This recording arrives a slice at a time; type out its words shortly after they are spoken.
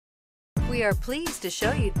We are pleased to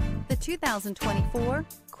show you the 2024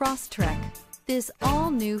 Crosstrek. This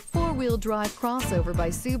all-new four-wheel drive crossover by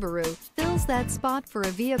Subaru fills that spot for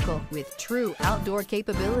a vehicle with true outdoor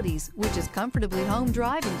capabilities, which is comfortably home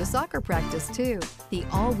driving to soccer practice too. The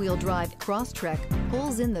all-wheel drive Crosstrek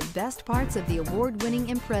pulls in the best parts of the award-winning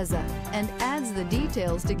Impreza and adds the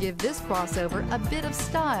details to give this crossover a bit of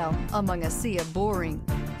style among a sea of boring.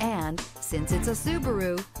 And since it's a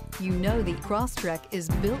Subaru, you know the Crosstrek is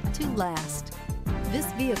built to last.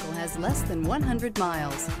 This vehicle has less than 100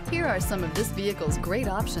 miles. Here are some of this vehicle's great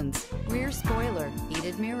options: rear spoiler,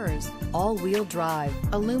 heated mirrors, all-wheel drive,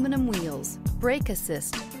 aluminum wheels, brake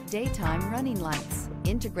assist, daytime running lights,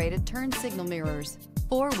 integrated turn signal mirrors,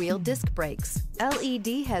 four-wheel disc brakes,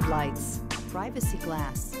 LED headlights, privacy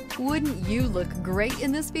glass. Wouldn't you look great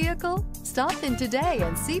in this vehicle? Stop in today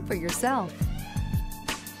and see for yourself.